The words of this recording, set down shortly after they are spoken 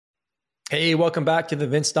Hey, welcome back to the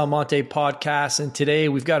Vince Del Monte podcast. And today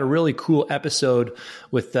we've got a really cool episode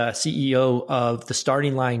with the CEO of the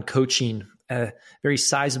Starting Line Coaching, a very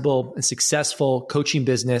sizable and successful coaching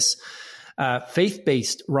business,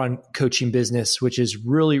 faith-based run coaching business, which is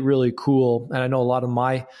really, really cool. And I know a lot of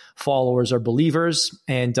my followers are believers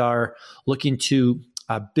and are looking to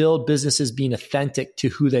build businesses being authentic to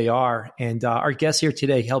who they are. And our guest here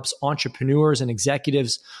today helps entrepreneurs and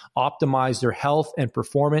executives optimize their health and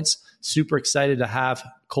performance. Super excited to have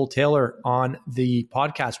Cole Taylor on the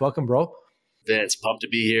podcast. Welcome, bro. Vince, pumped to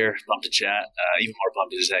be here, pumped to chat, even more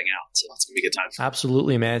pumped to just hang out. So it's going to be a good time.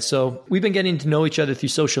 Absolutely, man. So we've been getting to know each other through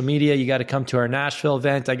social media. You got to come to our Nashville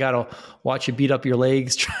event. I got to watch you beat up your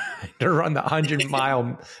legs trying to run the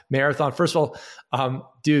 100-mile marathon. First of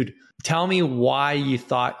all, dude, tell me why you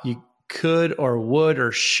thought you could or would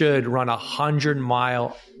or should run a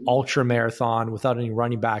 100-mile ultra marathon without any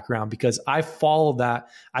running background, because I followed that.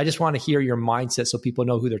 I just want to hear your mindset so people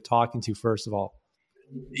know who they're talking to, first of all.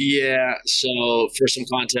 Yeah. So for some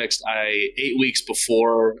context, 8 weeks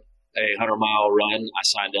before a 100-mile run, I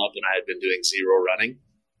signed up and I had been doing zero running.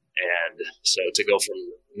 And so to go from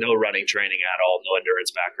no running training at all, no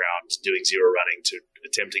endurance background, doing zero running to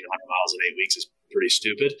attempting 100 miles in 8 weeks is pretty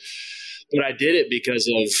stupid. But I did it because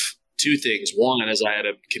of two things. One is I had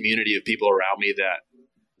a community of people around me that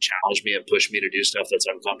challenged me and pushed me to do stuff that's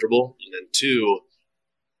uncomfortable. And then two,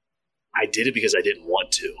 I did it because I didn't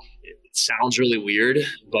want to. It sounds really weird,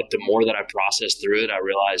 but the more that I processed through it, I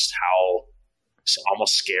realized how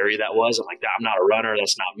almost scary that was. I'm like, I'm not a runner.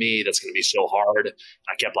 That's not me. That's going to be so hard. And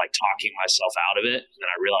I kept like talking myself out of it. And then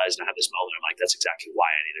I realized I had this moment. I'm like, that's exactly why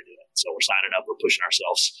I need to do it. So we're signing up. We're pushing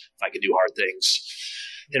ourselves. If I can do hard things,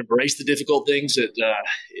 embrace the difficult things, it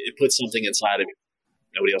puts something inside of you.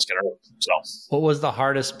 Nobody else can hurt. So what was the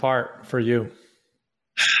hardest part for you?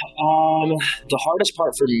 The hardest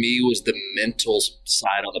part for me was the mental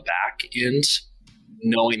side on the back end,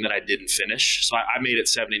 knowing that I didn't finish. So I made it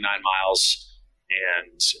 79 miles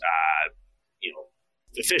and,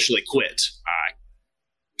 officially quit. I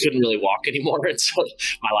couldn't really walk anymore. And so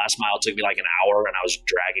my last mile took me like an hour and I was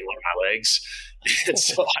dragging one of my legs. And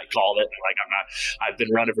so I called it. I'm like, I've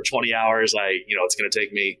been running for 20 hours. It's going to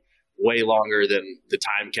take me way longer than the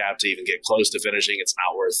time cap to even get close to finishing. It's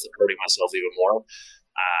not worth hurting myself even more.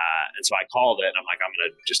 And so I called it and I'm like, I'm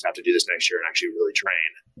going to just have to do this next year and actually really train.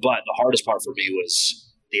 But the hardest part for me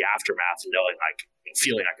was the aftermath, knowing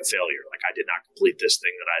feeling like a failure. Like I did not complete this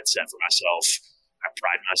thing that I had set for myself. I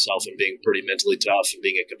pride myself in being pretty mentally tough and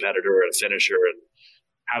being a competitor and a finisher, and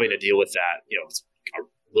having to deal with that, a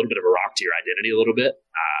little bit of a rock to your identity a little bit,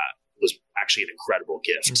 was actually an incredible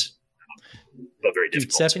gift, but very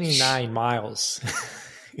difficult. 79 miles.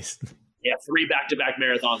 Yeah, 3 back-to-back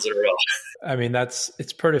marathons in a row. I mean,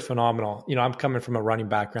 it's pretty phenomenal. I'm coming from a running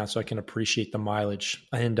background, so I can appreciate the mileage,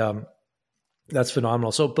 and that's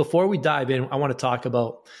phenomenal. So before we dive in, I want to talk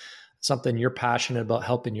about something you're passionate about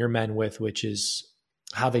helping your men with, which is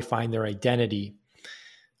how they find their identity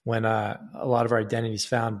when a lot of our identity is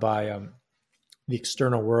found by the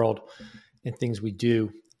external world and things we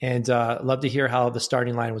do. And I'd love to hear how the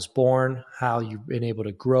Starting Line was born, how you've been able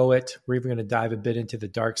to grow it. We're even going to dive a bit into the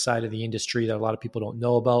dark side of the industry that a lot of people don't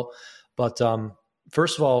know about. But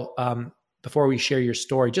first of all, before we share your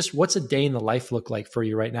story, just what's a day in the life look like for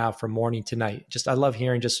you right now from morning to night? I love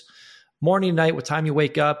hearing just morning to night, what time you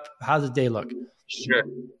wake up, how does the day look? Sure.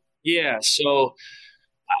 Yeah. So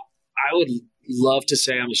I would love to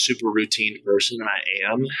say I'm a super routine person, and I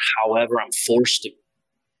am. However, I'm forced to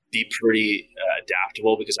be pretty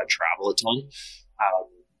adaptable because I travel a ton.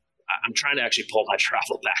 I'm trying to actually pull my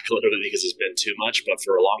travel back a little bit because it's been too much, but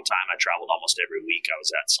for a long time, I traveled almost every week. I was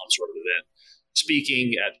at some sort of event,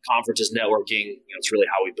 speaking at conferences, networking. It's really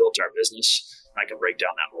how we built our business. I can break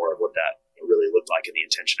down that more of what that really looked like and the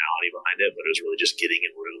intentionality behind it, but it was really just getting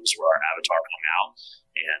in rooms where our avatar hung out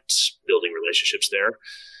and building relationships there.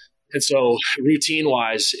 And so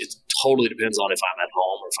routine-wise, it totally depends on if I'm at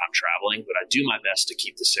home or if I'm traveling, but I do my best to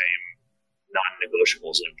keep the same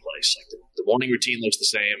non-negotiables in place. Like the morning routine looks the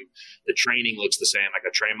same. The training looks the same. Like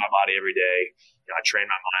I train my body every day. I train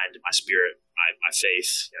my mind, my spirit, my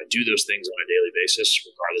faith. I do those things on a daily basis,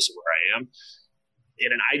 regardless of where I am.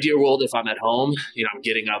 In an ideal world, if I'm at home, I'm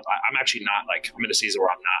getting up. I'm actually not I'm in a season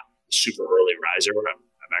where I'm not a super early riser.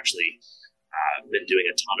 I've actually been doing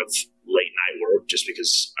a ton of late night work just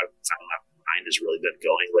because I found my mind has really been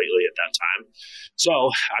going lately at that time.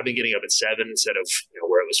 So I've been getting up at 7 instead of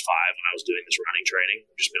where it was 5 when I was doing this running training.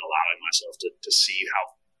 I've just been allowing myself to see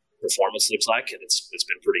how performance looks like, and it's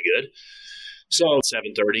been pretty good. So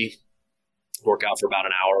 7:30, work out for about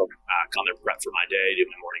an hour, come and prep for my day, do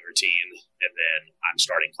my morning routine, and then I'm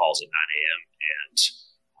starting calls at 9 a.m. and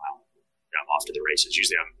I'm off to the races.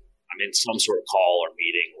 Usually I'm in some sort of call or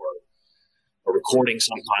meeting or recording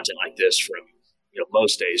some content like this from,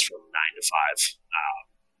 most days from 9 to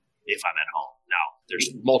 5 if I'm at home. Now, there's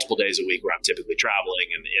multiple days a week where I'm typically traveling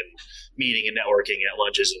and meeting and networking at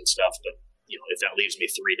lunches and stuff, but if that leaves me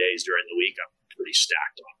 3 days during the week, I'm pretty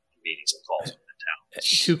stacked on meetings and calls in town.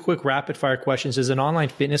 2 quick rapid fire questions. As an online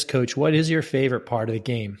fitness coach, what is your favorite part of the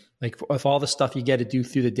game? Like, of all the stuff you get to do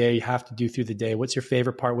through the day, you have to do through the day, what's your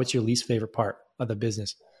favorite part? What's your least favorite part of the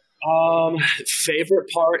business? Favorite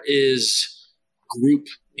part is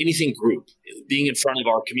anything group, being in front of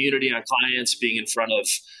our community and our clients, being in front of,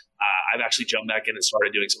 I've actually jumped back in and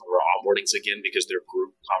started doing some of our onboardings again because they're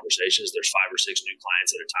group conversations. There's 5 or 6 new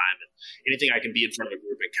clients at a time. And anything I can be in front of a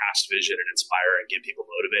group and cast vision and inspire and get people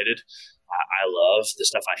motivated, I love. The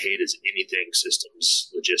stuff I hate is anything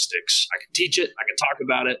systems, logistics. I can teach it. I can talk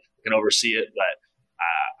about it. I can oversee it. But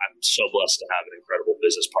I'm so blessed to have an incredible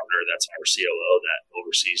business partner that's our COO that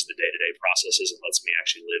oversees the day-to-day processes and lets me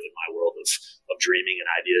actually live in my world of dreaming and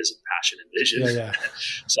ideas and passion and vision. Yeah.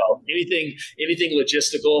 So anything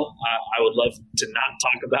logistical, I would love to not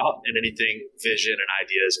talk about, and anything vision and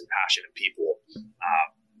ideas and passion and people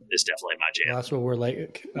is definitely my jam. Well, that's what we're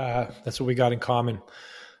like. That's what we got in common.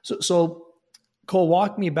 So Cole,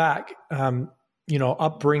 walk me back.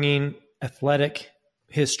 Upbringing, athletic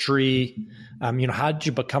history. How did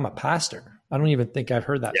you become a pastor? I don't even think I've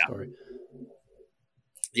heard that story.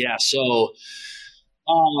 Yeah. So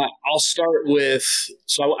I'll start with,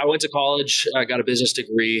 I went to college, I got a business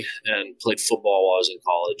degree and played football while I was in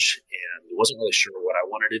college and wasn't really sure what I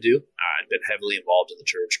wanted to do. I'd been heavily involved in the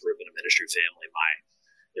church group and a ministry family.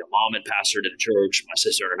 My mom had pastored at a church. My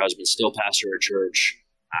sister and her husband still pastor at a church.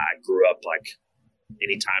 I grew up like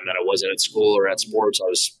anytime that I wasn't at school or at sports, I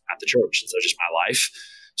was at the church. And so just my life,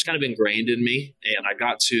 it's kind of ingrained in me. And I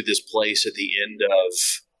got to this place at the end of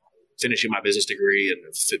finishing my business degree and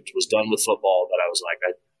was done with football that I was like,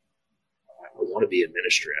 I want to be in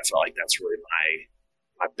ministry. I felt like that's really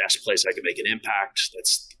my best place I could make an impact.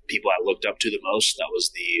 That's the people I looked up to the most. That was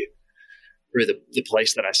the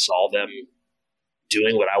place that I saw them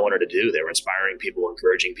doing what I wanted to do. They were inspiring people,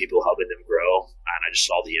 encouraging people, helping them grow. And I just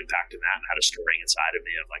saw the impact in that and had a stirring inside of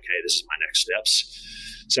me of like, hey, this is my next steps.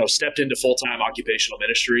 So I stepped into full-time occupational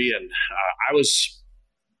ministry, and I was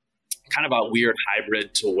kind of a weird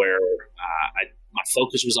hybrid to where my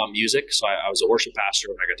focus was on music. So I was a worship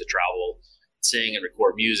pastor, and I got to travel, sing and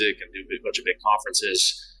record music and do a bunch of big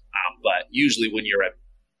conferences. But usually when you're a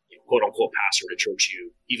quote unquote pastor at a church,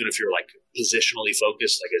 even if you're like positionally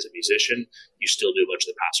focused, like as a musician, you still do a bunch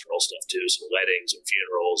of the pastoral stuff too. So weddings and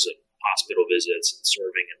funerals and hospital visits and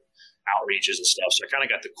serving and outreaches and stuff. So I kind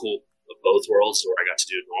of got the cool of both worlds where I got to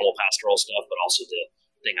do normal pastoral stuff, but also the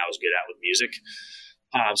thing I was good at with music.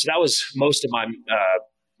 So that was most of my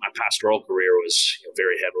pastoral career was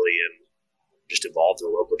very heavily just involved in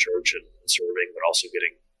the local church and serving, but also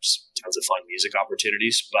getting tons of fun music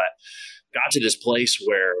opportunities. But got to this place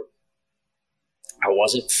where I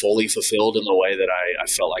wasn't fully fulfilled in the way that I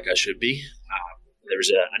felt like I should be.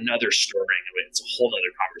 There's another stirring. I mean, it's a whole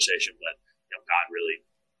other conversation, but God really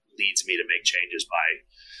leads me to make changes by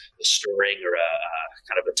a stirring or a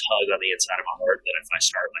kind of a tug on the inside of my heart that if I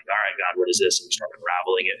start like, all right, God, what is this? And you start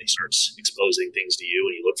unraveling it, and he starts exposing things to you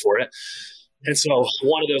and you look for it. And so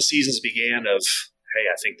one of those seasons began of, hey,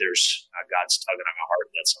 I think there's God's tugging on my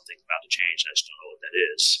heart that something's about to change. I just don't know what that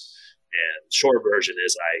is. And short version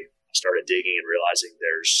is I started digging and realizing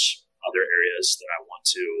there's other areas that I want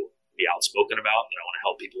to be outspoken about, that I want to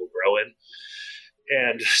help people grow in.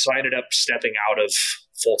 And so I ended up stepping out of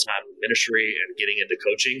full-time ministry and getting into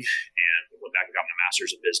coaching, and went back and got my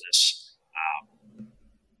master's in business.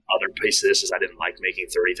 Other piece of this is I didn't like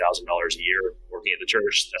making $30,000 a year working in the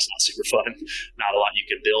church. That's not super fun. Not a lot you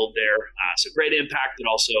can build there. So great impact, but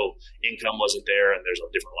also income wasn't there, and there's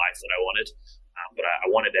a different life that I wanted. But I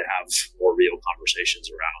wanted to have more real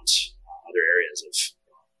conversations around other areas of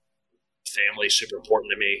family. Super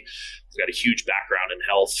important to me. I've got a huge background in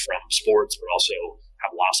health from sports, but also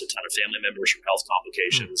have lost a ton of family members from health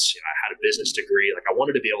complications. I had a business degree. Like I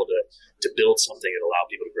wanted to be able to build something that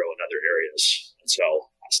allowed people to grow in other areas. And so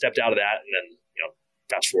I stepped out of that, and then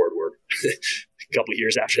fast forward, we're a couple of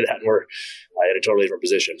years after that, and we're in a totally different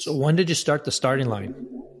position. So when did you start the starting line?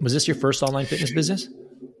 Was this your first online fitness business?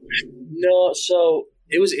 No, so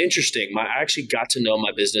it was interesting. I actually got to know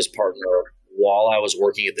my business partner while I was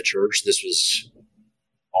working at the church. This was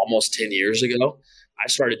almost 10 years ago. I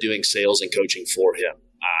started doing sales and coaching for him.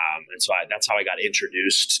 And so that's how I got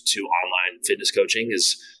introduced to online fitness coaching.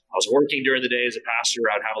 Is I was working during the day as a pastor,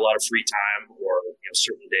 I'd have a lot of free time, or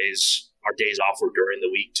certain days, our days off were during the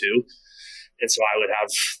week too. And so I would have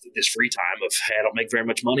this free time of, hey, I don't make very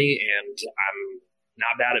much money and I'm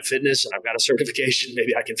not bad at fitness and I've got a certification.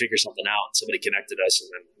 Maybe I can figure something out. And somebody connected us and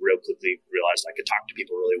then real quickly realized I could talk to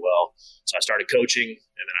people really well. So I started coaching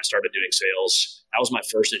and then I started doing sales. That was my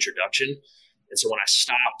first introduction. And so when I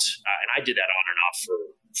stopped, and I did that on and off for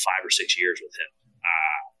 5 or 6 years with him.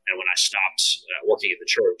 And when I stopped working at the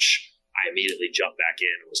church, I immediately jumped back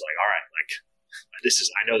in and was like, all right, like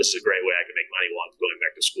I know this is a great way I can make money while I'm going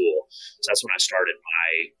back to school. So that's when I started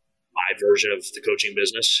my version of the coaching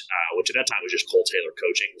business, which at that time was just Cole Taylor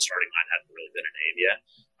Coaching. The starting line hadn't really been a name yet.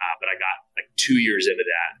 But I got like 2 years into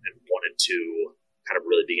that and wanted to kind of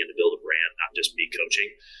really begin to build a brand, not just me coaching.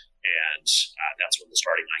 And that's when the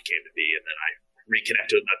starting line came to be. And then I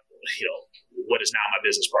reconnected with what is now my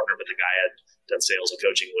business partner, but the guy I had done sales and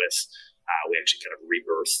coaching with. We actually kind of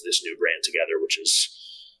rebirthed this new brand together,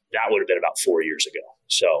 that would have been about 4 years ago.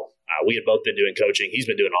 So we had both been doing coaching. He's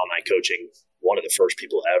been doing online coaching, one of the first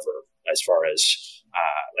people ever as far as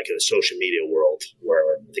like in the social media world, where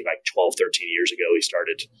I think like 12, 13 years ago, he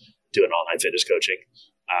started doing online fitness coaching.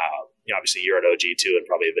 Obviously you're an OG too, and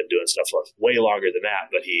probably have been doing stuff for way longer than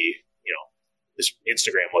that, but his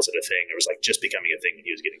Instagram wasn't a thing. It was like just becoming a thing when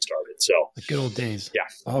he was getting started. So the good old days. Yeah.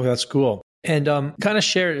 Oh, that's cool. And kind of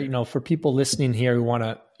share, for people listening here who want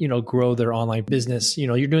to, grow their online business,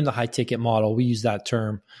 you're doing the high ticket model. We use that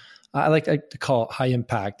term. I like to call it high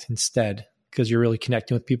impact instead, because you're really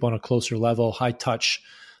connecting with people on a closer level, high touch,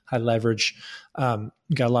 high leverage. You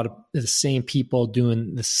got a lot of the same people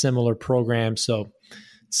doing the similar program. So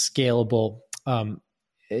it's scalable.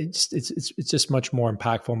 It's just much more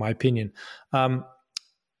impactful in my opinion.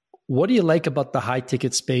 What do you like about the high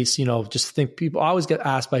ticket space? Just think people I always get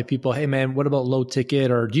asked by people, hey man, what about low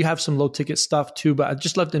ticket? Or do you have some low ticket stuff too? But I'd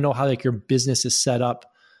just love to know how like your business is set up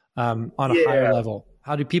on a higher level.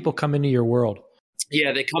 How do people come into your world?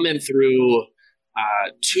 Yeah, they come in through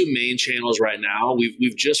two main channels right now.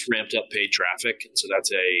 We've just ramped up paid traffic. And so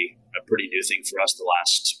that's a pretty new thing for us the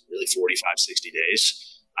last really 45, 60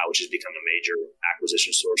 days, which has become a major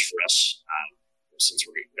acquisition source for us since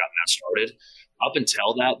we've gotten that started. Up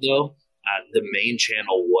until that, though, the main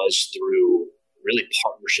channel was through really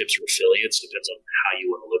partnerships or affiliates, depends on how you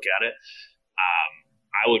want to look at it.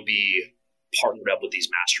 I would be partnered up with these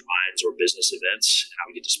masterminds or business events, and I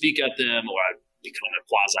would get to speak at them, or I'd become a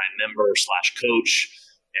quasi member / coach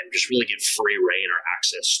and just really get free reign or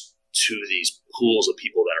access to these pools of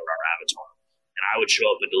people that are our avatar. And I would show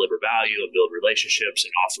up and deliver value and build relationships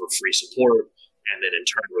and offer free support. And then in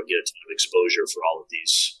turn, we'll get a ton of exposure for all of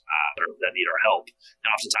these that need our help. And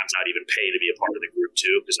oftentimes I'd even pay to be a part of the group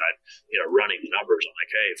too, because I'd, running the numbers. I'm like,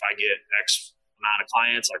 hey, if I get X amount of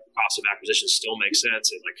clients, like the cost of acquisition still makes sense.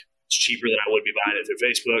 And like, it's cheaper than I would be buying it through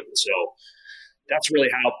Facebook. And so that's really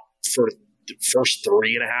how for the first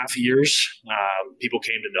 3.5 years, people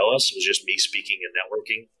came to know us. It was just me speaking and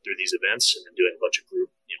networking through these events and then doing a bunch of group,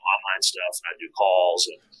 online stuff. And I'd do calls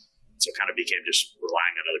and so it kind of became just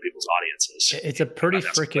relying on other people's audiences. It's a pretty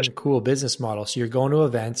freaking cool business model. So you're going to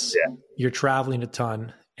events, you're traveling a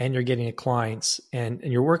ton, and you're getting clients, and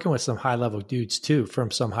you're working with some high level dudes too from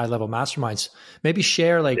some high level masterminds. Maybe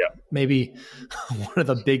share maybe one of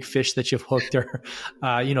the big fish that you've hooked, or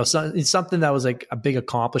something that was like a big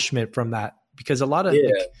accomplishment from that. Because a lot of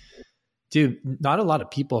not a lot of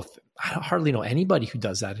people. I hardly know anybody who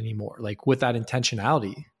does that anymore. Like with that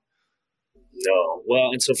intentionality. No.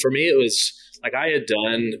 Well, and so for me, it was like I had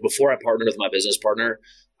done, before I partnered with my business partner,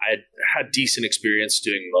 I had decent experience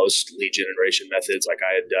doing most lead generation methods. Like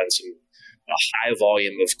I had done a high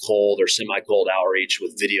volume of cold or semi-cold outreach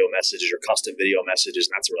with video messages or custom video messages.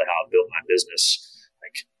 And that's really how I built my business.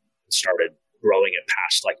 Like started growing it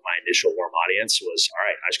past like my initial warm audience was, all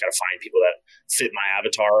right, I just got to find people that fit my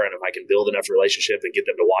avatar. And if I can build enough relationship and get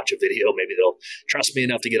them to watch a video, maybe they'll trust me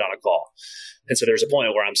enough to get on a call. And so there's a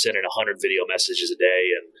point where I'm sending 100 video messages a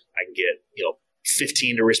day and I can get,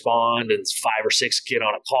 15 to respond and 5 or 6 get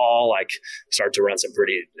on a call. Like start to run some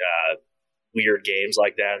pretty weird games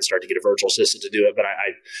like that and start to get a virtual assistant to do it. But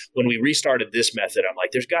I when we restarted this method, I'm like,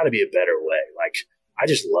 there's got to be a better way. Like I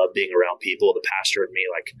just love being around people. The pastor in me,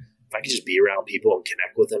 like if I could just be around people and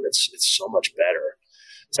connect with them, it's so much better.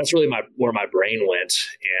 So that's really where my brain went.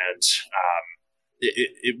 And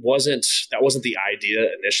that wasn't the idea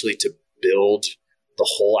initially to build the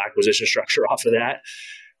whole acquisition structure off of that.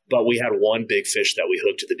 But we had one big fish that we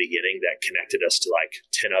hooked at the beginning that connected us to like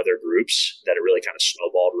 10 other groups that it really kind of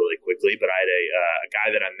snowballed really quickly. But I had a guy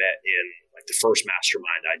that I met in like the first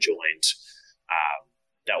mastermind I joined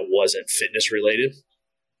that wasn't fitness related.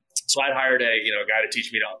 So I'd hired a guy to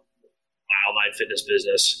teach me my online fitness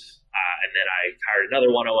business. And then I hired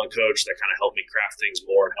another one-on-one coach that kind of helped me craft things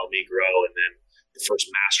more and helped me grow. And then the first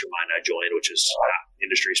mastermind I joined, which is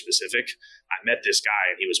industry specific, I met this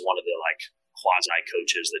guy and he was one of the like quasi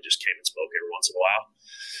coaches that just came and spoke every once in a while.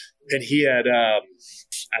 And he had,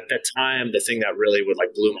 at that time, the thing that really would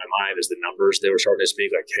like blew my mind is the numbers. They were starting to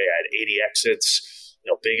speak like, hey, I had 80 exits.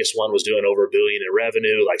 Biggest one was doing over $1 billion in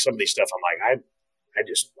revenue. Like some of these stuff, I'm like, I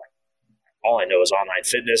just like, all I know is online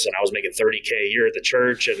fitness, and I was making $30K a year at the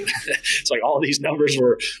church. And it's like all these numbers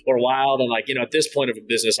were wild. And like, at this point of a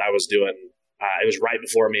business I was doing, it was right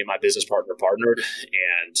before me and my business partner partnered.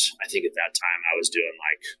 And I think at that time I was doing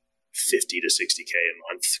like 50 to 60K a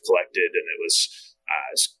month collected. And it was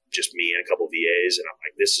just me and a couple of VAs. And I'm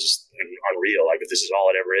like, this is unreal. Like if this is all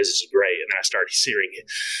it ever is, this is great. And I started hearing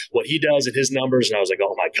what he does and his numbers. And I was like,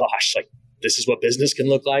 oh my gosh, like, this is what business can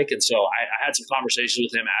look like. And so I had some conversations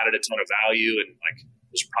with him, added a ton of value, and like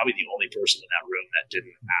was probably the only person in that room that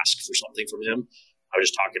didn't ask for something from him. I was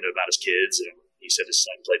just talking to him about his kids, and he said his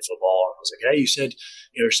son played football. And I was like, hey, you said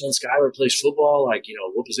your son Skylar plays football. Like,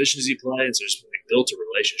 what position does he play? And so just like, built a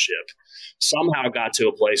relationship. Somehow got to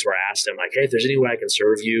a place where I asked him, like, hey, if there's any way I can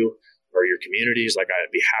serve you or your communities, like I'd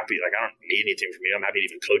be happy. Like I don't need anything from you. I'm happy to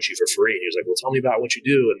even coach you for free. And he was like, well, tell me about what you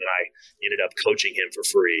do. And then I ended up coaching him for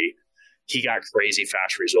free. He got crazy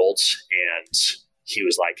fast results, and he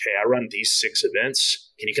was like, hey, I run these 6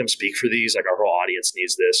 events. Can you come speak for these? Like our whole audience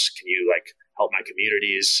needs this. Can you like help my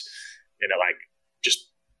communities? And it like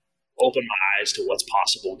just opened my eyes to what's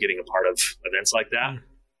possible getting a part of events like that.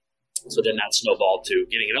 So then that snowballed to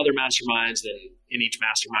getting in other masterminds. Then in each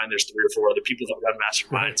mastermind, there's 3 or 4 other people that run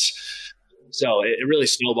masterminds. So it really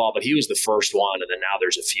snowballed, but he was the first one. And then now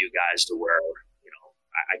there's a few guys to where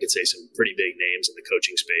I could say some pretty big names in the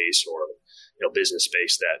coaching space or business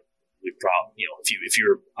space that we probably if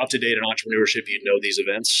you're up to date in entrepreneurship, you know these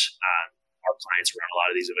events. Our clients run a lot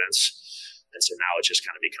of these events, and so now it's just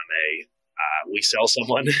kind of become we sell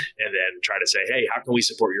someone and then try to say, hey, how can we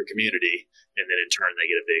support your community? And then in turn they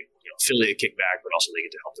get a big affiliate kickback, but also they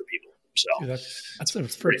get to help their people. So dude, that's a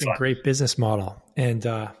freaking great business model, and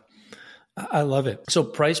I love it. So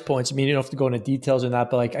price points, I mean, you don't have to go into details on that,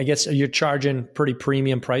 but like, I guess you're charging pretty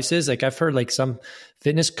premium prices. Like I've heard like some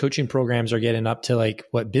fitness coaching programs are getting up to like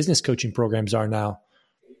what business coaching programs are now.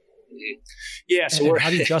 Yeah. So how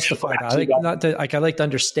do you justify that? I like to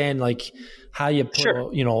understand like how you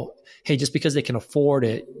put, hey, just because they can afford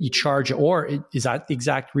it, you charge it, or is that the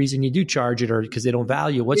exact reason you do charge it, or because they don't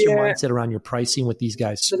value? What's your mindset around your pricing with these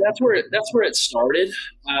guys? So that's where it started.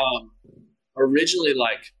 Originally,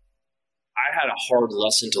 like, I had a hard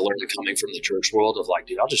lesson to learn coming from the church world of like,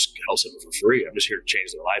 dude, I'll just help someone for free. I'm just here to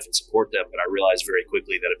change their life and support them. But I realized very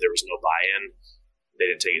quickly that if there was no buy-in, they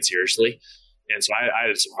didn't take it seriously. And so I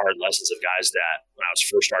had some hard lessons of guys that when I was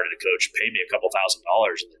first starting to coach paid me a couple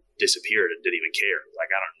 $1,000s and then disappeared and didn't even care.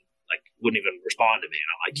 Like wouldn't even respond to me. And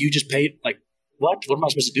I'm like, you just paid, like, what am I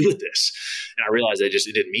supposed to do with this? And I realized it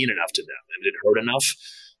didn't mean enough to them and it didn't hurt enough.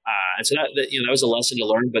 And so that was a lesson to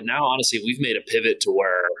learn. But now, honestly, we've made a pivot to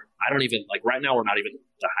where I don't even like right now. We're not even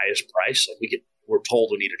the highest price. Like we're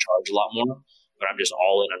told we need to charge a lot more, but I'm just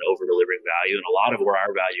all in on over delivering value. And a lot of where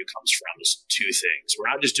our value comes from is 2 things. We're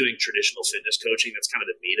not just doing traditional fitness coaching. That's kind of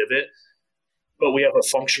the meat of it. But we have a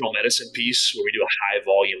functional medicine piece where we do a high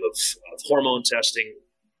volume of hormone testing,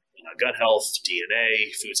 gut health,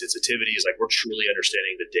 DNA, food sensitivities. Like we're truly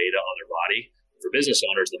understanding the data on their body. For business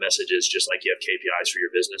owners, the message is just like you have KPIs for your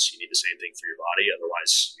business, you need the same thing for your body.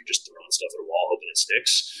 Otherwise, you're just throwing stuff at a wall hoping it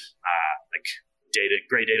sticks. Like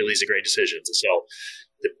great data leads to great decisions. And so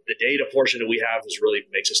the data portion that we have really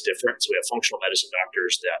makes us different. So we have functional medicine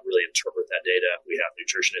doctors that really interpret that data. We have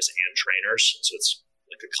nutritionists and trainers. So it's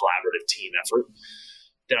like a collaborative team effort.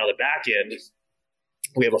 Then on the back end,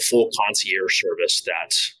 we have a full concierge service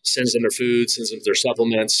that sends them their food, sends them their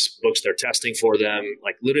supplements, books their testing for them.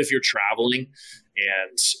 Like literally if you're traveling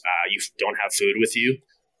and you don't have food with you,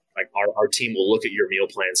 like our team will look at your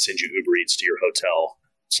meal plan, send you Uber Eats to your hotel,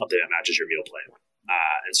 something that matches your meal plan.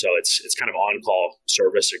 And so it's kind of on-call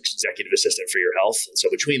service, executive assistant for your health. And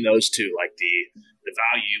so between those two, like the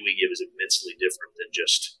value we give is immensely different than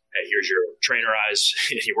just, hey, here's your trainer eyes,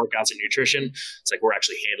 your workouts and nutrition. It's like we're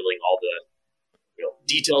actually handling all the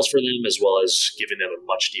details for them, as well as giving them a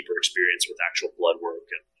much deeper experience with actual blood work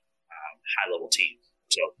and high-level team.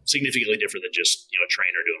 So significantly different than just a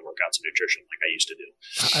trainer doing workouts and nutrition like I used to do.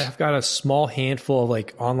 I've got a small handful of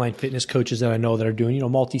like online fitness coaches that I know that are doing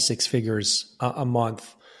multi 6 figures a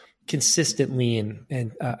month consistently,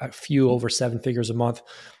 and a few over 7 figures a month.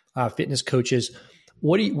 Fitness coaches.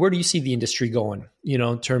 Where do you see the industry going?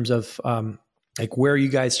 In terms of Like, where are you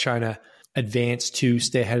guys trying to advance to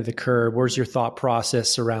stay ahead of the curve? Where's your thought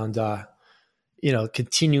process around,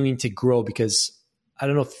 continuing to grow? Because I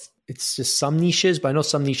don't know if it's just some niches, but I know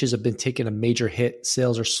some niches have been taking a major hit.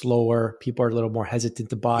 Sales are slower. People are a little more hesitant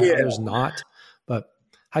to buy. Yeah. Others not. But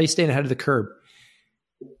how are you staying ahead of the curve?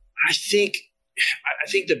 I think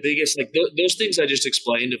the biggest, like those things I just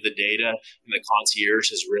explained of the data and the concierge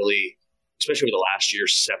has really, especially over the last year,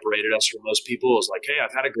 separated us from most people. Is like, hey,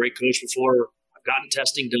 I've had a great coach before. I've gotten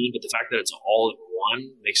testing done, but the fact that it's all in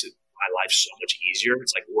one makes my life so much easier.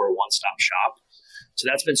 It's like we're a one-stop shop. So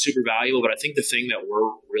that's been super valuable. But I think the thing that we're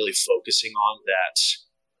really focusing on that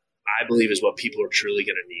I believe is what people are truly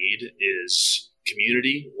going to need is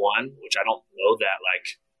community, one, which I don't know that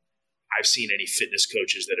like I've seen any fitness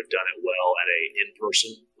coaches that have done it well at a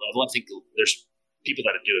in-person level. I think there's people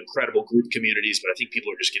that do incredible group communities, but I think people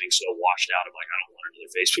are just getting so washed out of like, I don't want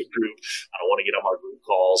another Facebook group. I don't want to get on my group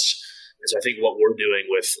calls. And so I think what we're doing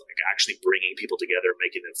with like actually bringing people together,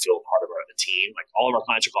 making them feel part of a team, like all of our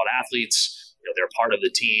clients are called athletes, they're part of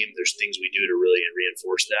the team. There's things we do to really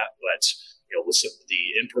reinforce that. But, with some of the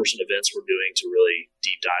in-person events we're doing to really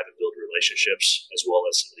deep dive and build relationships, as well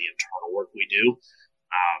as some of the internal work we do,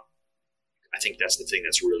 I think that's the thing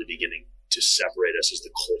that's really beginning to separate us is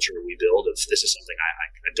the culture we build. If this is something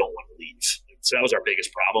I don't want to leave. So that was our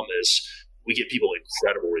biggest problem is we get people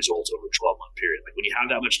incredible results over a 12-month period. Like when you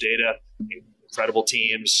have that much data, incredible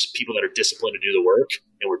teams, people that are disciplined to do the work,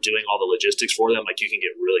 and we're doing all the logistics for them, like you can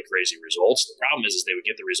get really crazy results. The problem is they would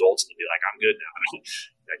get the results and they'd be like, I'm good now.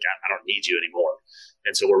 I don't need you anymore.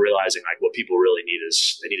 And so we're realizing like what people really need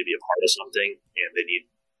is they need to be a part of something, and they need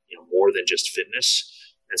more than just fitness.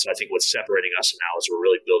 And so I think what's separating us now is we're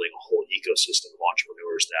really building a whole ecosystem of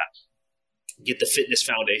entrepreneurs that get the fitness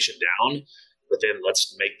foundation down, but then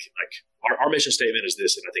let's make like our mission statement is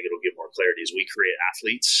this, and I think it'll give more clarity, is we create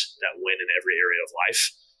athletes that win in every area of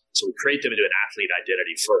life. So we create them into an athlete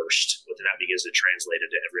identity first, but then that begins to translate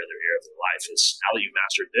into every other area of their life. Is now that you've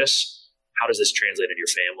mastered this, how does this translate into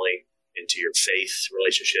your family, into your faith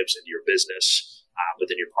relationships, into your business? But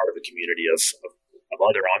then you're part of a community of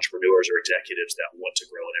other entrepreneurs or executives that want to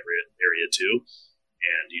grow in every area too.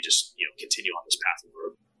 And you just, continue on this path of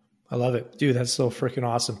growth. I love it. Dude, that's so freaking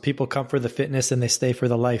awesome. People come for the fitness and they stay for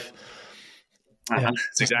the life. Yeah,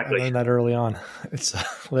 that's exactly. I learned that early on. It's a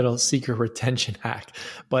little secret retention hack.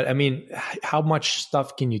 But I mean, how much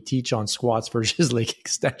stuff can you teach on squats versus leg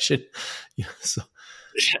extension? So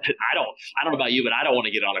I don't know about you, but I don't want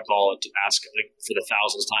to get on a call and to ask for the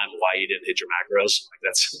thousandth time why you didn't hit your macros. Like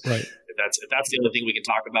that's right. If that's the only thing we can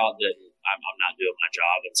talk about, then I'm not doing my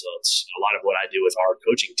job. And so it's a lot of what I do with our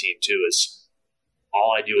coaching team too. Is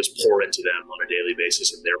all I do is pour into them on a daily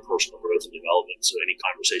basis in their personal growth and development. So any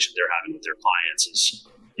conversation they're having with their clients is,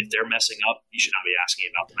 if they're messing up, you should not be asking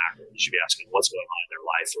about the macro. You should be asking what's going on in their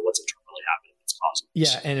life or what's internally happening that's causing this.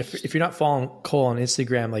 Yeah, and if you're not following Cole on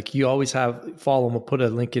Instagram, like you always follow him. We'll put a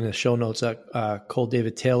link in the show notes at Cole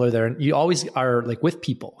David Taylor there. And you always are like with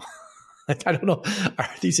people. Like, I don't know, are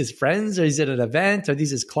these his friends? Or is it an event? Are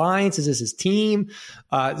these his clients? Is this his team?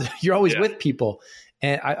 You're always with people.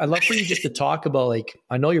 And I'd love for you just to talk about, like,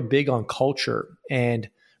 I know you're big on culture and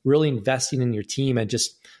really investing in your team. And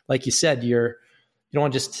just like you said, you don't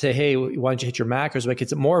want to just say, hey, why don't you hit your macros? Like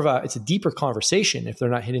it's a deeper conversation if they're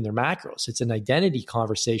not hitting their macros. It's an identity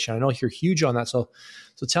conversation. I know you're huge on that. So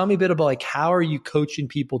tell me a bit about like, how are you coaching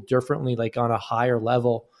people differently, like on a higher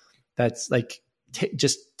level that's like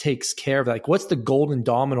just takes care of like, what's the golden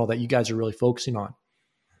domino that you guys are really focusing on?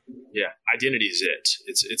 Yeah, identity is it.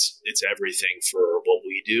 It's everything for what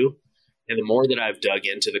we do. And the more that I've dug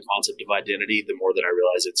into the concept of identity, the more that I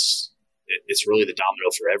realize it's really the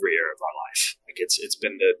domino for every area of our life. Like it's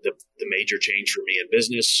been the major change for me in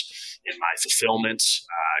business, in my fulfillment,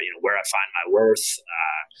 where I find my worth.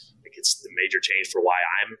 Like it's the major change for why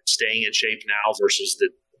I'm staying in shape now versus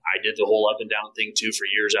I did the whole up and down thing too for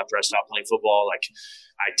years after I stopped playing football. Like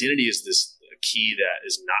identity is this key that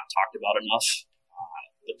is not talked about enough.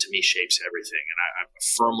 But to me shapes everything. And I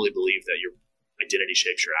firmly believe that your identity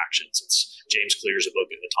shapes your actions. It's James Clear's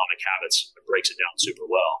book, Atomic Habits. It breaks it down super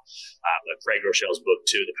well. But Craig Rochelle's book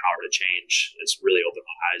too, The Power to Change, has really opened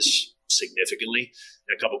my eyes significantly.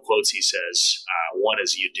 And a couple quotes he says, one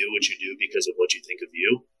is, you do what you do because of what you think of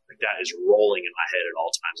you. Like that is rolling in my head at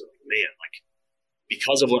all times. I'm like, man, like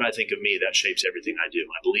because of what I think of me, that shapes everything I do.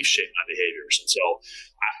 My beliefs shape my behaviors. And so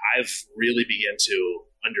I've really begun to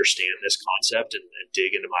understand this concept and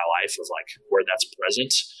dig into my life of like where that's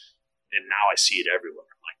present. And now I see it everywhere.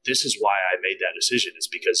 Like, this is why I made that decision,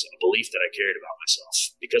 is because a belief that I carried about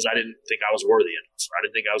myself, because I didn't think I was worthy enough, or I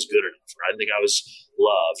didn't think I was good enough, or I didn't think I was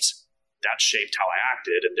loved. That shaped how I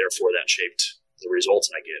acted. And therefore that shaped the results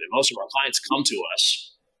I get. And most of our clients come to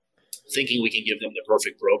us thinking we can give them the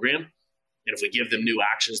perfect program. And if we give them new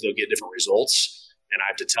actions, they'll get different results. And I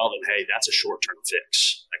have to tell them, hey, that's a short-term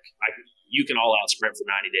fix. Like you can all out sprint for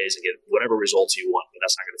 90 days and get whatever results you want, but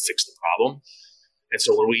that's not going to fix the problem. And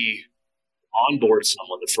so when we onboard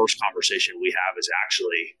someone, the first conversation we have is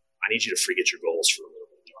actually, I need you to forget your goals for a little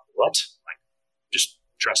bit. What? Like, just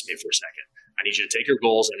trust me for a second. I need you to take your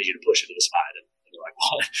goals. I need you to push it to the side. And they're like,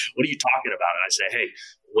 what are you talking about? And I say, hey,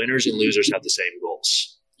 winners and losers have the same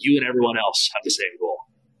goals. You and everyone else have the same goal.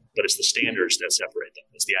 But it's the standards that separate them.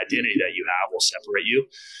 It's the identity that you have will separate you.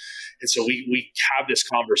 And so we have this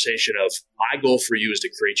conversation of, my goal for you is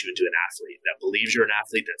to create you into an athlete that believes you're an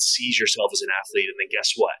athlete, that sees yourself as an athlete. And then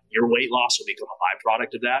guess what? Your weight loss will become a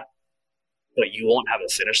byproduct of that, but you won't have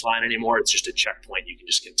a finish line anymore. It's just a checkpoint. You can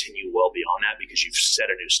just continue well beyond that because you've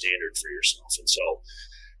set a new standard for yourself. And so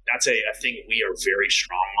that's a thing we are very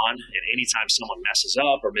strong on. And anytime someone messes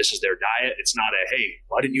up or misses their diet, it's not a, hey,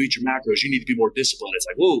 why didn't you eat your macros? You need to be more disciplined. It's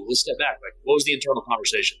like, whoa, let's step back. Like, what was the internal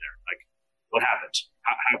conversation there? Like, what happened?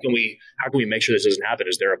 How can we make sure this doesn't happen?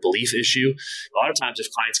 Is there a belief issue? A lot of times if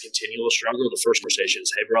clients continue to struggle, the first conversation is,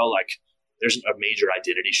 hey, bro, like, there's a major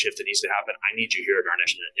identity shift that needs to happen. I need you here at our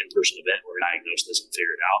next in-person event where we diagnose this and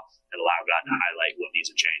figure it out and allow God to highlight what needs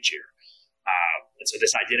to change here. And so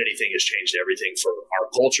this identity thing has changed everything for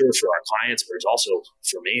our culture, for our clients, but it's also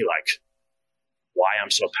for me, like, why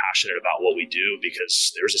I'm so passionate about what we do,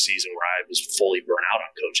 because there was a season where I was fully burnt out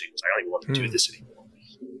on coaching. I was like, I don't even want to do this anymore.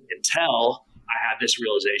 Until I had this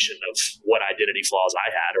realization of what identity flaws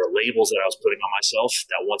I had or labels that I was putting on myself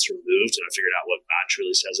that once removed and I figured out what God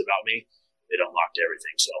truly says about me, it unlocked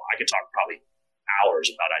everything. So I could talk probably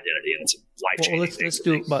hours about identity, and it's a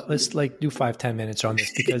life-changing let's do 5-10 minutes on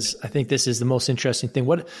this, because I think this is the most interesting thing.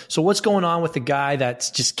 What's going on with the guy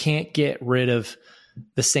that just can't get rid of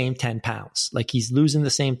the same 10 pounds? Like, he's losing the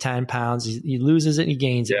same 10 pounds. He loses it, he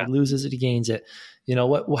gains it. He loses it, he gains it. You know,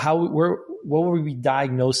 what were we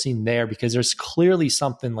diagnosing there? Because there's clearly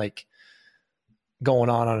something like going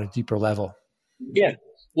on a deeper level. Yeah.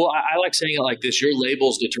 Well, I like saying it like this: your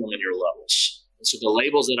labels determine your levels. And so the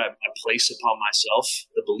labels that I place upon myself,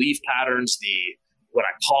 the belief patterns, what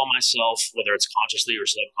I call myself, whether it's consciously or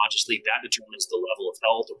subconsciously, that determines the level of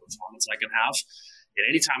health or performance I can have. And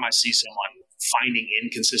anytime I see someone finding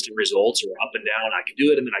inconsistent results or up and down, I can do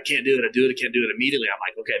it and then I can't do it, I do it, I can't do it immediately, I'm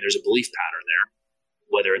like, okay, there's a belief pattern there.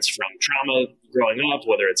 Whether it's from trauma growing up,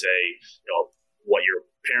 whether it's what your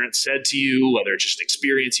parents said to you, whether it's just an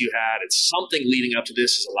experience you had, it's something leading up to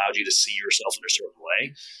this has allowed you to see yourself in a certain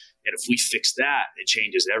way. And if we fix that, it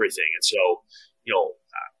changes everything. And so,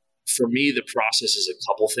 for me, the process is a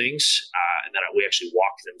couple things, and then we actually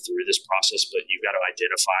walk them through this process. But you've got to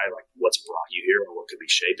identify like what's brought you here and what could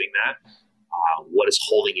be shaping that, what is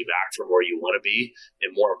holding you back from where you want to be,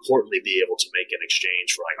 and more importantly, be able to make an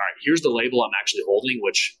exchange for like, all right, here's the label I'm actually holding,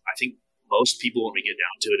 which I think most people, when we get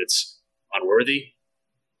down to it, it's unworthy,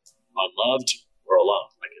 unloved, or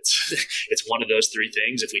alone. Like it's one of those three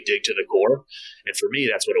things if we dig to the core. And for me,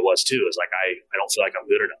 that's what it was too. It's like, I don't feel like I'm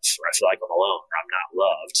good enough, or I feel like I'm alone, or I'm not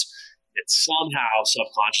loved. And somehow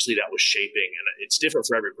subconsciously that was shaping, and it's different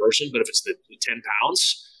for every person, but if it's the 10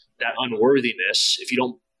 pounds, that unworthiness, if you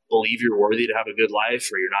don't believe you're worthy to have a good life,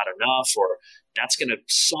 or you're not enough, or that's going to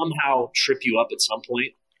somehow trip you up at some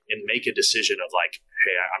point and make a decision of like,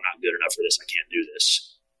 hey, I'm not good enough for this. I can't do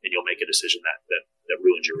this. And you'll make a decision that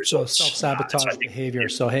ruins your results. So self-sabotage behavior.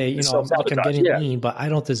 So, hey, I'm getting lean, but I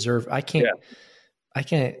don't deserve, I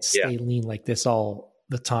can't stay lean like this all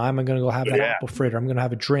the time. I'm going to go have an apple fritter. I'm going to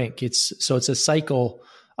have a drink. It's a cycle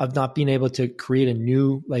of not being able to create a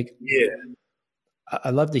new, I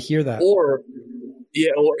love to hear that. Or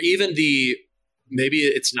even maybe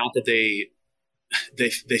it's not that they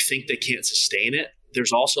think they can't sustain it.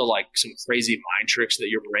 There's also like some crazy mind tricks that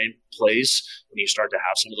your brain plays when you start to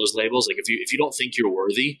have some of those labels. Like if you don't think you're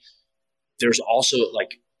worthy, there's also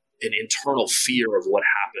like an internal fear of what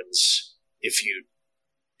happens if you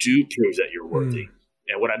do prove that you're worthy.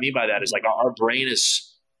 And what I mean by that is like our brain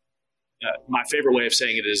is, my favorite way of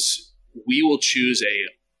saying it is, we will choose a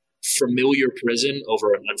familiar prison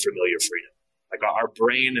over an unfamiliar freedom. Like our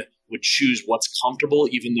brain would choose what's comfortable,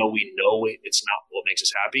 even though we know it's not what makes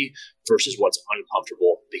us happy, versus what's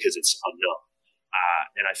uncomfortable because it's unknown.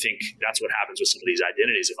 And I think that's what happens with some of these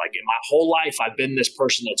identities. If like in my whole life, I've been this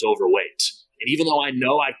person that's overweight. And even though I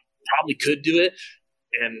know I probably could do it,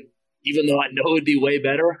 and even though I know it'd be way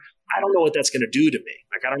better, I don't know what that's going to do to me.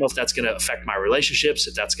 Like, I don't know if that's going to affect my relationships,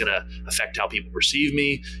 if that's going to affect how people perceive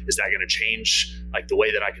me. Is that going to change like the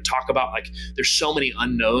way that I can talk about? Like, there's so many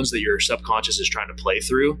unknowns that your subconscious is trying to play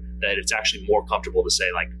through that it's actually more comfortable to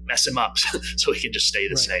say, like, mess him up so he can just stay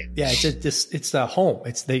the same. Yeah, it's the home.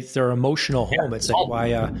 It's their emotional home. It's like why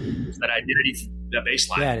it's that identity, that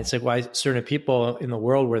baseline. Yeah, and it's like why certain people in the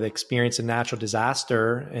world where they experience a natural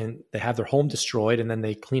disaster and they have their home destroyed and then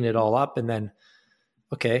they clean it all up and then,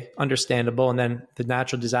 okay, understandable. And then the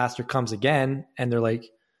natural disaster comes again and they're like,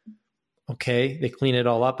 okay, they clean it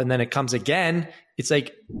all up and then it comes again. It's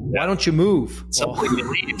like, why don't you move?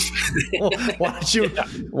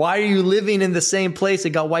 Why are you living in the same place that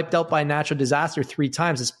got wiped out by a natural disaster 3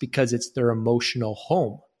 times? It's because it's their emotional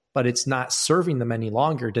home, but it's not serving them any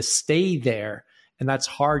longer to stay there. And that's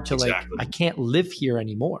hard to like, I can't live here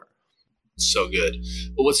anymore. So good.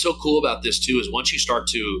 But what's so cool about this too is once you start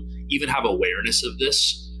to even have awareness of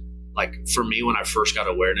this, like for me, when I first got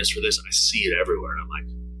awareness for this, I see it everywhere. And I'm like,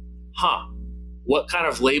 what kind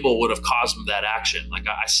of label would have caused that action? Like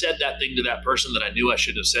I said that thing to that person that I knew I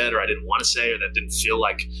shouldn't have said, or I didn't want to say, or that didn't feel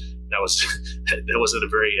like that wasn't a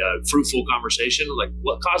very fruitful conversation. Like,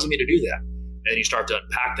 what caused me to do that? And you start to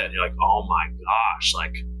unpack that and you're like, oh my gosh,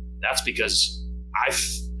 like that's because I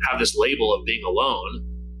have this label of being alone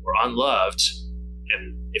or unloved.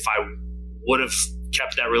 And if I would have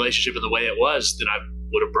kept that relationship in the way it was, then I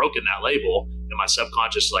would have broken that label, and my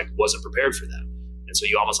subconscious like wasn't prepared for that. And so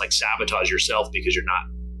you almost like sabotage yourself because you're not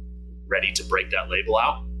ready to break that label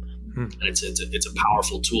out. And it's a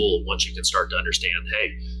powerful tool once you can start to understand,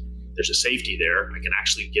 hey, there's a safety there. I can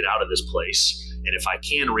actually get out of this place. And if I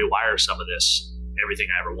can rewire some of this, everything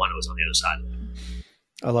I ever wanted was on the other side of it.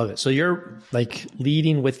 I love it. So you're like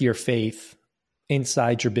leading with your faith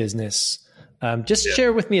inside your business.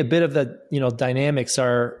 Share with me a bit of the, dynamics.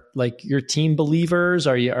 Are like your team believers?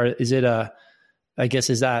 Is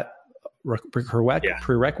that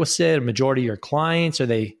prerequisite? A majority of your clients, are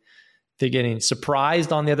they're getting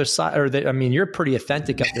surprised on the other side? Or you're pretty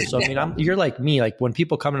authentic out there. So you're like me. Like when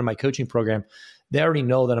people come into my coaching program, they already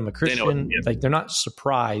know that I'm a Christian. Like they're not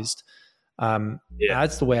surprised.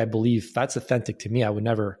 That's the way I believe. That's authentic to me.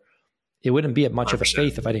 It wouldn't be much 100%. Of a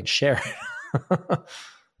faith if I didn't share it.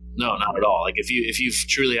 No, not at all. Like if you've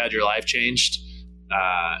truly had your life changed,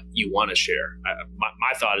 you want to share.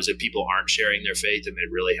 My thought is if people aren't sharing their faith, then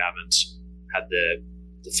they really haven't had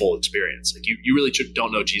the full experience. Like you really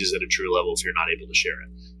don't know Jesus at a true level if you're not able to share it,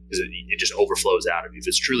 because it just overflows out of you. If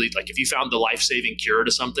it's truly like if you found the life-saving cure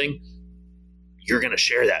to something, you're going to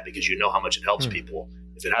share that because you know how much it helps people.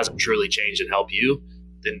 If it hasn't truly changed and helped you,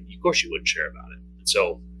 then of course you wouldn't share about it. And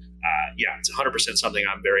so, it's 100% something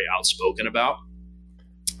I'm very outspoken about.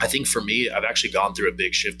 I think for me, I've actually gone through a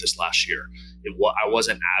big shift this last year. I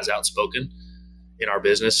wasn't as outspoken in our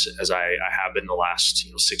business as I have been the last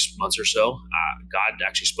 6 months or so. God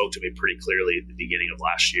actually spoke to me pretty clearly at the beginning of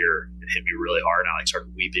last year and hit me really hard. I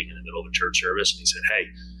started weeping in the middle of a church service, and he said, "Hey,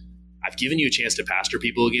 I've given you a chance to pastor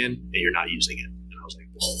people again, and you're not using it." And I was like,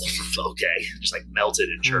 "Oh, okay." Just like melted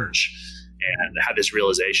in church. And I had this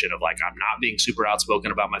realization of like, I'm not being super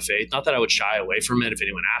outspoken about my faith. Not that I would shy away from it. If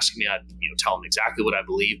anyone asked me, I'd tell them exactly what I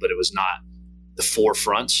believe, but it was not the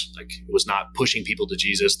forefront. Like it was not pushing people to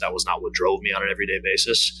Jesus. That was not what drove me on an everyday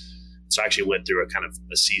basis. So I actually went through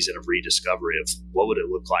a season of rediscovery of what would it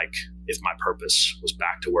look like if my purpose was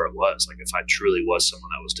back to where it was. Like if I truly was someone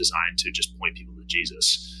that was designed to just point people to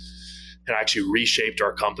Jesus. And I actually reshaped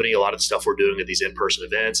our company. A lot of the stuff we're doing at these in-person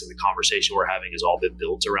events and the conversation we're having has all been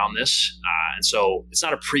built around this. And so it's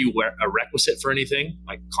not a prerequisite for anything.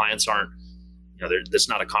 Like clients aren't, that's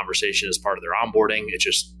not a conversation as part of their onboarding.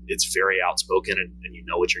 It's very outspoken and you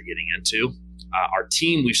know what you're getting into. Our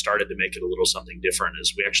team, we've started to make it a little something different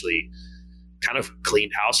is we actually kind of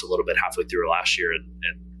cleaned house a little bit halfway through last year and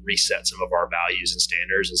reset some of our values and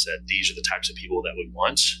standards and said, these are the types of people that we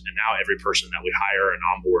want. And now every person that we hire and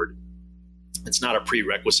onboard, it's not a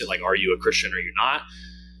prerequisite, like, are you a Christian or you're not?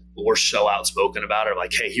 But we're so outspoken about it.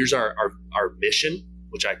 Like, hey, here's our mission,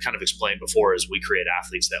 which I kind of explained before, is we create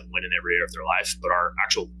athletes that win in every area of their life. But our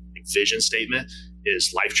actual vision statement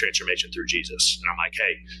is life transformation through Jesus. And I'm like,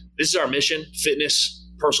 hey, this is our mission, fitness,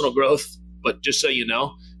 personal growth. But just so you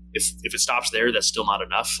know, if it stops there, that's still not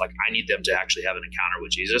enough. Like I need them to actually have an encounter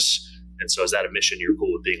with Jesus. And so is that a mission you're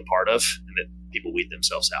cool with being a part of? And that people weed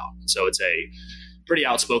themselves out. And so it's a pretty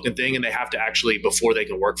outspoken thing, and they have to actually, before they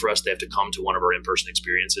can work for us, they have to come to one of our in-person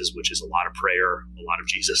experiences, which is a lot of prayer, a lot of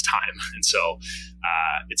Jesus time. And so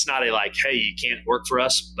it's not a like, hey, you can't work for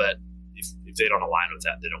us, but if they don't align with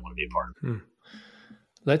that, they don't want to be a part of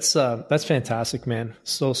it. That's fantastic, man.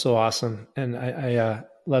 So awesome. And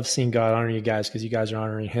love seeing God honor you guys because you guys are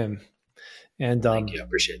honoring him. And thank you. I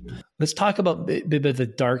appreciate it. Let's talk about a bit of the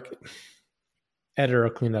dark. Editor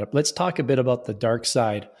will clean that up. Let's talk a bit about the dark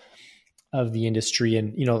side of the industry,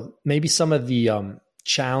 and maybe some of the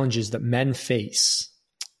challenges that men face: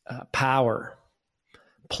 power,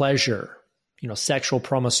 pleasure, sexual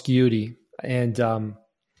promiscuity, and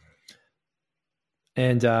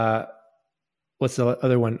what's the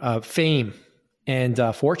other one? Fame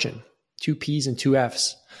and fortune. 2 P's and 2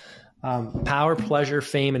 F's. Power, pleasure,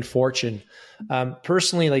 fame, and fortune.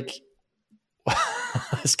 Personally,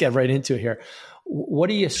 let's get right into it here. What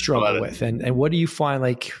do you struggle with, and what do you find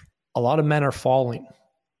a lot of men are falling,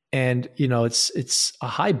 and it's a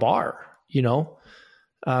high bar.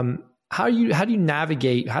 How do you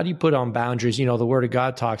navigate? How do you put on boundaries? The Word of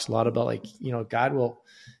God talks a lot about God will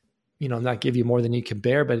not give you more than you can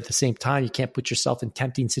bear, but at the same time, you can't put yourself in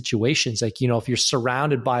tempting situations. If you're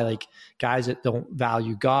surrounded by guys that don't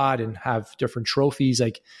value God and have different trophies,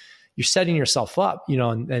 you're setting yourself up,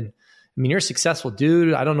 and you're a successful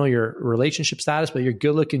dude. I don't know your relationship status, but you're a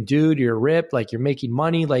good looking dude. You're ripped, you're making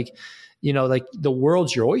money, the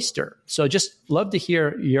world's your oyster. So just love to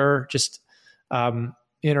hear your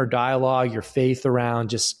inner dialogue, your faith around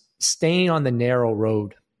just staying on the narrow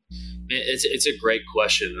road. It's a great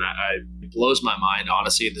question. It blows my mind,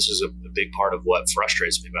 honestly. This is a big part of what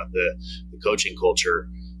frustrates me about the coaching culture.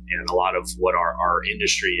 And a lot of what our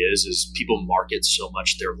industry is people market so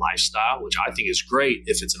much their lifestyle, which I think is great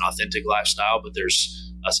if it's an authentic lifestyle. But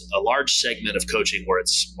there's a large segment of coaching where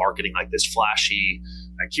it's marketing this flashy,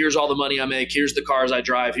 here's all the money I make, here's the cars I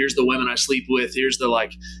drive, here's the women I sleep with, here's the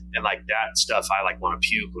and that stuff. I want to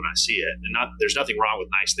puke when I see it. And there's nothing wrong with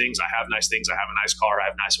nice things. I have nice things. I have a nice car. I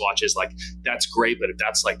have nice watches. That's great. But if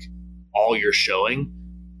that's all you're showing,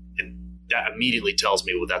 that immediately tells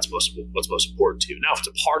me what's most important to you. Now, if it's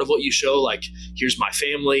a part of what you show, here's my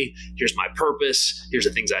family, here's my purpose, here's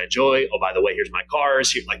the things I enjoy. Oh, by the way, here's my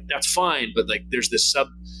cars. That's fine. But there's this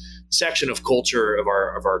subsection of culture of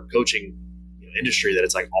our coaching industry that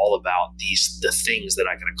it's all about the things that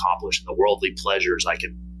I can accomplish and the worldly pleasures I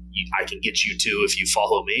can get you to if you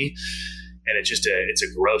follow me. And it's a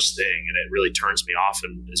gross thing, and it really turns me off,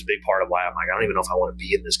 and is a big part of why I'm I don't even know if I want to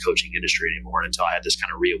be in this coaching industry anymore, until I had this kind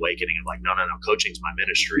of reawakening of no, coaching's my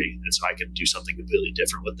ministry, and so I can do something completely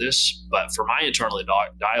different with this. But for my internal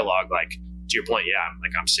dialogue, to your point, yeah, I'm a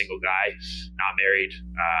single guy, not married,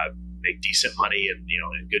 make decent money, and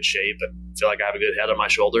in good shape, and feel like I have a good head on my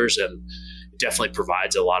shoulders, and it definitely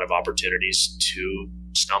provides a lot of opportunities to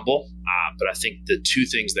stumble. But I think the 2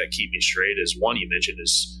 things that keep me straight is, one, you mentioned,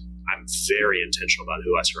 is I'm very intentional about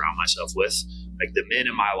who I surround myself with. The men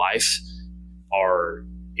in my life are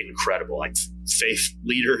incredible, faith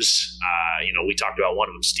leaders. We talked about one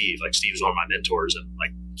of them, Steve. Steve is one of my mentors, and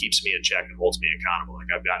keeps me in check and holds me accountable.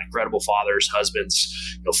 I've got incredible fathers, husbands,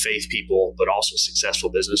 faith people, but also successful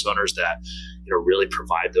business owners that really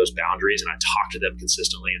provide those boundaries. And I talk to them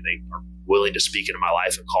consistently, and they are willing to speak into my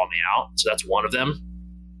life and call me out. So that's one of them.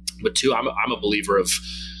 But 2, I'm a believer of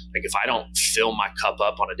if I don't fill my cup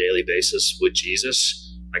up on a daily basis with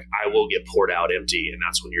Jesus, I will get poured out empty, and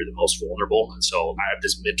that's when you're the most vulnerable. And so I have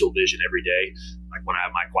this mental vision every day, when I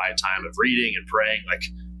have my quiet time of reading and praying,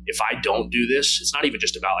 if I don't do this, it's not even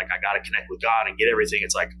just about I got to connect with God and get everything.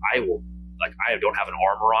 It's I don't have an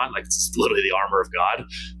armor on, it's literally the armor of God.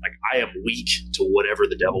 I am weak to whatever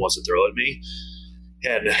the devil wants to throw at me.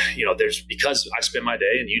 And, because I spend my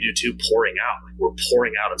day, and you do too, pouring out. We're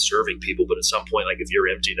pouring out and serving people. But at some point, if you're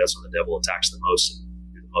empty, that's when the devil attacks the most, and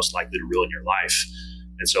you're the most likely to ruin your life.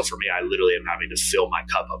 And so for me, I literally am having to fill my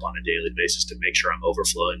cup up on a daily basis to make sure I'm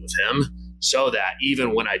overflowing with him, so that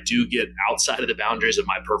even when I do get outside of the boundaries of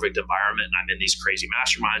my perfect environment, and I'm in these crazy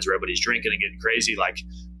masterminds where everybody's drinking and getting crazy,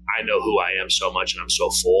 I know who I am so much, and I'm so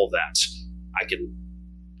full that I can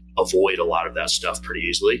avoid a lot of that stuff pretty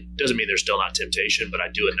easily. Doesn't mean there's still not temptation, but I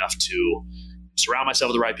do enough to surround myself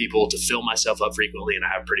with the right people, to fill myself up frequently, and I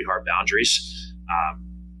have pretty hard boundaries.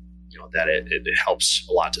 That it helps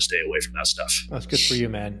a lot to stay away from that stuff. That's good for you,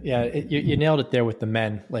 man. Yeah, you nailed it there with the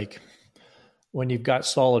men. When you've got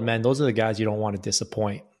solid men, those are the guys you don't want to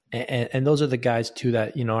disappoint, and those are the guys too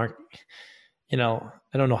that aren't.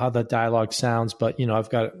 I don't know how that dialogue sounds, but I've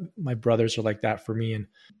got my brothers are like that for me,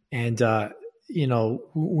 and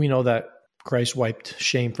we know that Christ wiped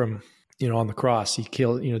shame from, on the cross. He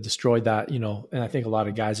killed, destroyed that, and I think a lot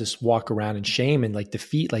of guys just walk around in shame and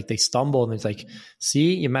defeat, they stumble, and it's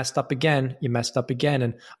see, you messed up again.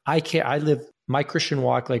 And I live my Christian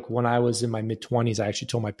walk. When I was in my mid-20s, I actually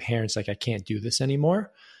told my parents, I can't do this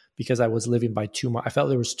anymore. because I was living by too much. I felt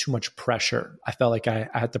there was too much pressure. I felt like I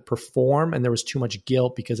had to perform, and there was too much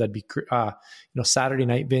guilt because I'd be, Saturday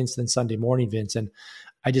night Vince, then Sunday morning Vince. And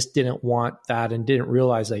I just didn't want that, and didn't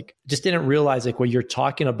realize what you're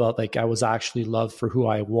talking about. Like, I was actually loved for who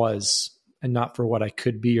I was and not for what I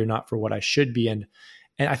could be or not for what I should be. And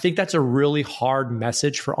I think that's a really hard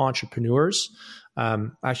message for entrepreneurs.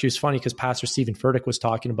 Actually, it's funny because Pastor Stephen Furtick was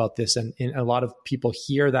talking about this, and a lot of people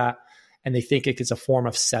hear that and they think it's a form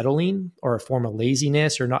of settling or a form of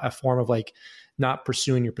laziness or not a form of like not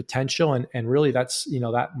pursuing your potential. And really that's,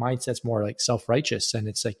 that mindset's more like self-righteous, and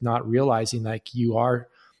it's like not realizing like you are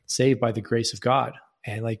saved by the grace of God.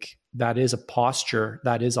 And like, that is a posture,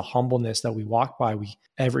 that is a humbleness that we walk by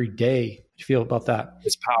every day. How do you feel about that?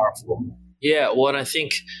 It's powerful. Yeah, well, and I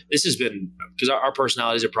think this has been, because our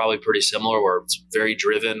personalities are probably pretty similar. We're very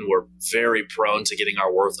driven. We're very prone to getting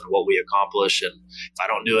our worth in what we accomplish. And if I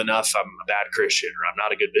don't do enough, I'm a bad Christian, or I'm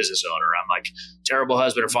not a good business owner. I'm like terrible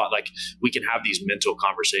husband or father. Like, we can have these mental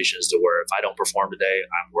conversations to where if I don't perform today,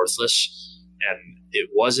 I'm worthless. And it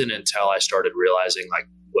wasn't until I started realizing like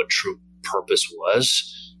what true purpose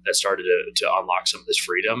was that started to unlock some of this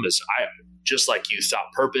freedom. Is just like you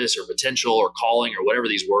thought purpose or potential or calling or whatever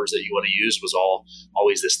these words that you want to use was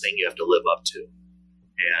always this thing you have to live up to.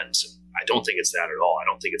 And I don't think it's that at all. I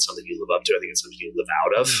don't think it's something you live up to. I think it's something you live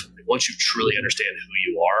out of. Like, once you truly understand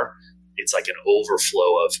who you are, it's like an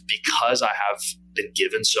overflow of, because I have been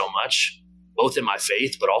given so much, both in my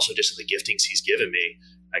faith, but also just in the giftings he's given me.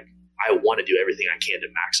 Like, I want to do everything I can to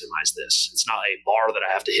maximize this. It's not a bar that I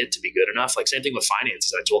have to hit to be good enough. Like, same thing with finances.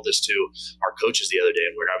 I told this to our coaches the other day,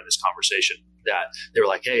 and we were having this conversation that they were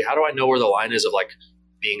like, hey, how do I know where the line is of like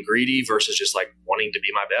being greedy versus just like wanting to be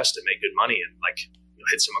my best and make good money and like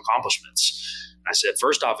hit some accomplishments? And I said,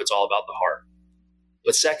 first off, it's all about the heart.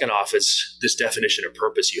 But second off, it's this definition of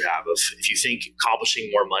purpose you have of, if you think accomplishing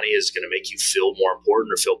more money is going to make you feel more important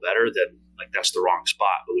or feel better, then like that's the wrong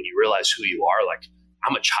spot. But when you realize who you are, like,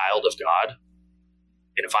 I'm a child of God.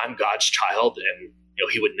 And if I'm God's child and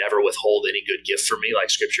he would never withhold any good gift from me, like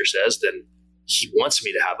scripture says, then he wants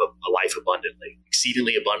me to have a life abundantly,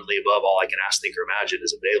 exceedingly abundantly above all I can ask, think, or imagine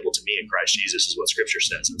is available to me in Christ Jesus, is what scripture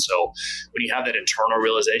says. And so when you have that internal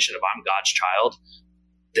realization of I'm God's child,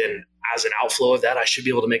 then as an outflow of that, I should be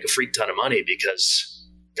able to make a freak ton of money because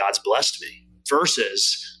God's blessed me,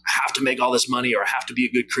 versus I have to make all this money or I have to be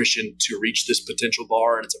a good Christian to reach this potential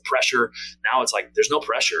bar. And it's a pressure. Now it's like, there's no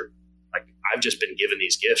pressure. Like, I've just been given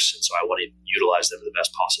these gifts. And so I want to utilize them the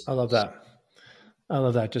best possible. I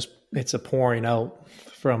love that. Just, it's a pouring out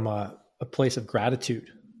from a place of gratitude.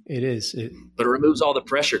 It is. But it removes all the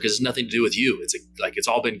pressure because it's nothing to do with you. It's like it's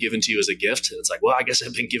all been given to you as a gift. And it's like, well, I guess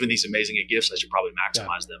I've been given these amazing gifts. I should probably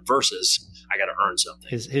maximize them, versus I got to earn something.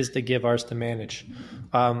 His to give, ours to manage.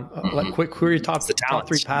 Quick, who are your top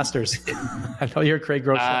three pastors? I know you're Craig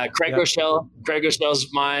Groeschel. Craig Groeschel's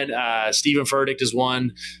mine. Stephen Furtick is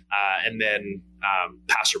one. And then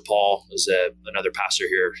Pastor Paul is another pastor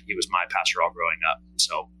here. He was my pastor all growing up.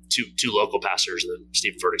 So two local pastors, and then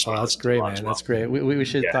Stephen Furtick's. Oh, that's great, man. Well. That's great. We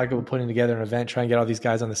should talk about putting together an event, try and get all these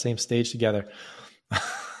guys on the same stage together. I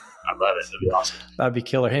love it. That'd be awesome. That'd be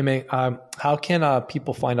killer. Hey, man, how can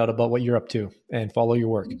people find out about what you're up to and follow your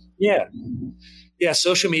work? Yeah.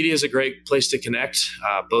 Social media is a great place to connect,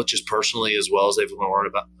 both just personally as well as they want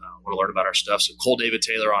to learn about our stuff. So Cole David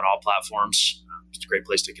Taylor on all platforms. It's a great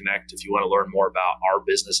place to connect. If you want to learn more about our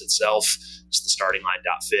business itself, it's the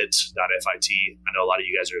startingline.fit.fit. I know a lot of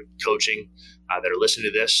you guys are coaching that are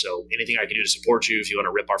listening to this. So anything I can do to support you, if you want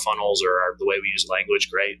to rip our funnels or the way we use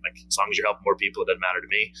language, great. Like, as long as you're helping more people, it doesn't matter to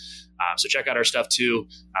me. So check out our stuff too.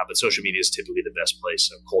 But social media is typically the best place.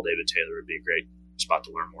 So Cole David Taylor would be a great spot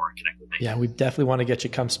to learn more and connect with me. Yeah, we definitely want to get you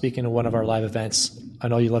come speaking to one of our live events. I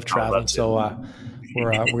know you love traveling, so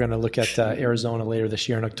we're going to look at Arizona later this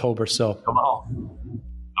year in October. So come on.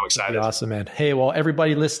 I'm excited. Awesome, man. Hey, well,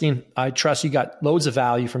 everybody listening, I trust you got loads of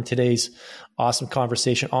value from today's awesome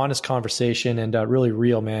conversation, honest conversation, and really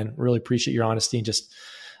real, man. Really appreciate your honesty and just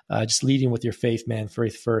leading with your faith, man.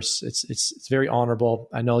 Faith first. It's very honorable.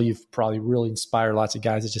 I know you've probably really inspired lots of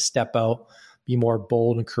guys to just step out, be more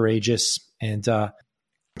bold and courageous, and to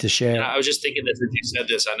share. And I was just thinking that as you said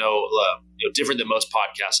this, I know different than most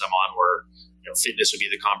podcasts I'm on, where fitness would be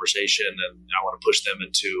the conversation, and I want to push them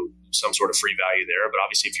into some sort of free value there. But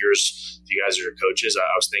obviously, if you guys are coaches, I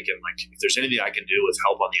was thinking, like, if there's anything I can do with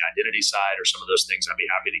help on the identity side or some of those things, I'd be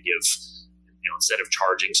happy to give. Instead of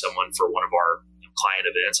charging someone for one of our client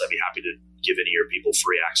events, I'd be happy to give any of your people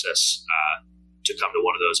free access to come to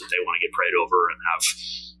one of those if they want to get prayed over and have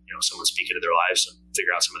someone speak into their lives and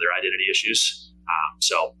figure out some of their identity issues.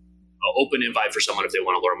 So open invite for someone if they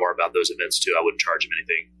want to learn more about those events too. I wouldn't charge them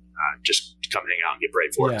anything. just come hang out and get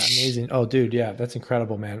prayed for. Yeah, amazing. Oh, dude, yeah, that's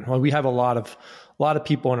incredible, man. Well, we have a lot of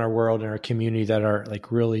people in our world, in our community, that are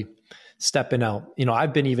like really stepping out.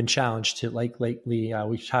 I've been even challenged to, like, lately,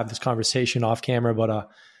 we have this conversation off camera, but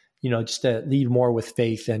just to lead more with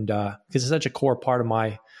faith, and because it's such a core part of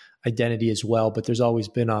my identity as well. But there's always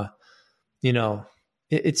been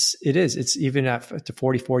it's even at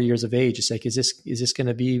 44 years of age, it's like, is this going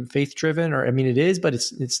to be faith driven? Or, I mean, it is, but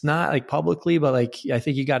it's not like publicly, but like, I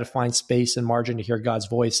think you got to find space and margin to hear God's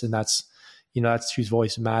voice. And that's whose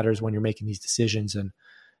voice matters when you're making these decisions. And,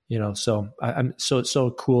 so I'm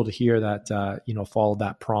so cool to hear that, follow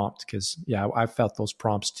that prompt. Cause yeah, I felt those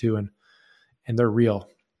prompts too. And they're real.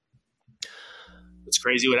 It's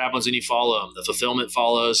crazy what happens when you follow them. The fulfillment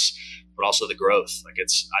follows, but also the growth. Like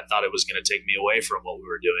I thought it was going to take me away from what we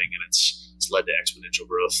were doing, and it's led to exponential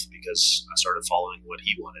growth because I started following what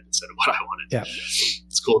he wanted instead of what I wanted. Yeah.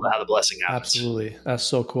 It's cool to how the blessing happens. Absolutely. That's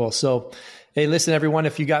so cool. So, hey, listen, everyone,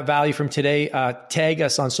 if you got value from today, tag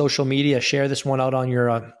us on social media, share this one out on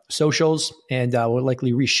your socials, and we'll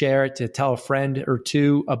likely reshare it to tell a friend or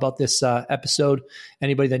two about this episode.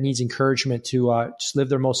 Anybody that needs encouragement to just live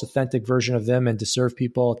their most authentic version of them and to serve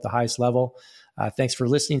people at the highest level. Thanks for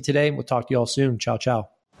listening today. We'll talk to you all soon. Ciao, ciao.